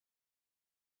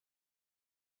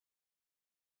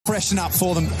freshen up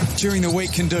for them during the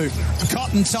week can do.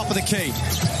 Cotton top of the key.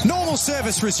 Normal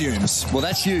service resumes. Well,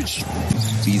 that's huge.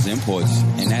 These imports,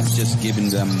 and that's just giving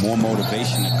them more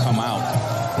motivation to come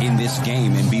out in this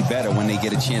game and be better when they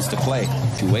get a chance to play.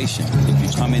 Situation. If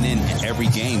you're coming in every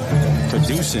game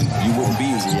producing, you wouldn't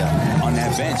be on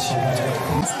that bench.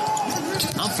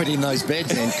 Comforting those beds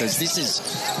then, because this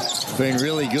has been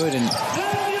really good, and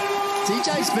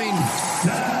DJ's been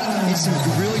in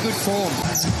some really good form.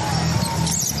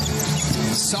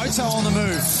 Sotto on the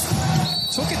move.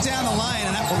 Took it down the lane,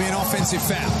 and that will be an offensive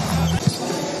foul.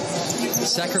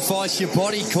 Sacrifice your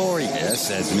body, Corey.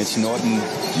 Yes, as Mitch Norton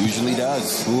usually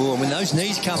does. Ooh, when those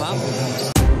knees come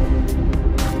up.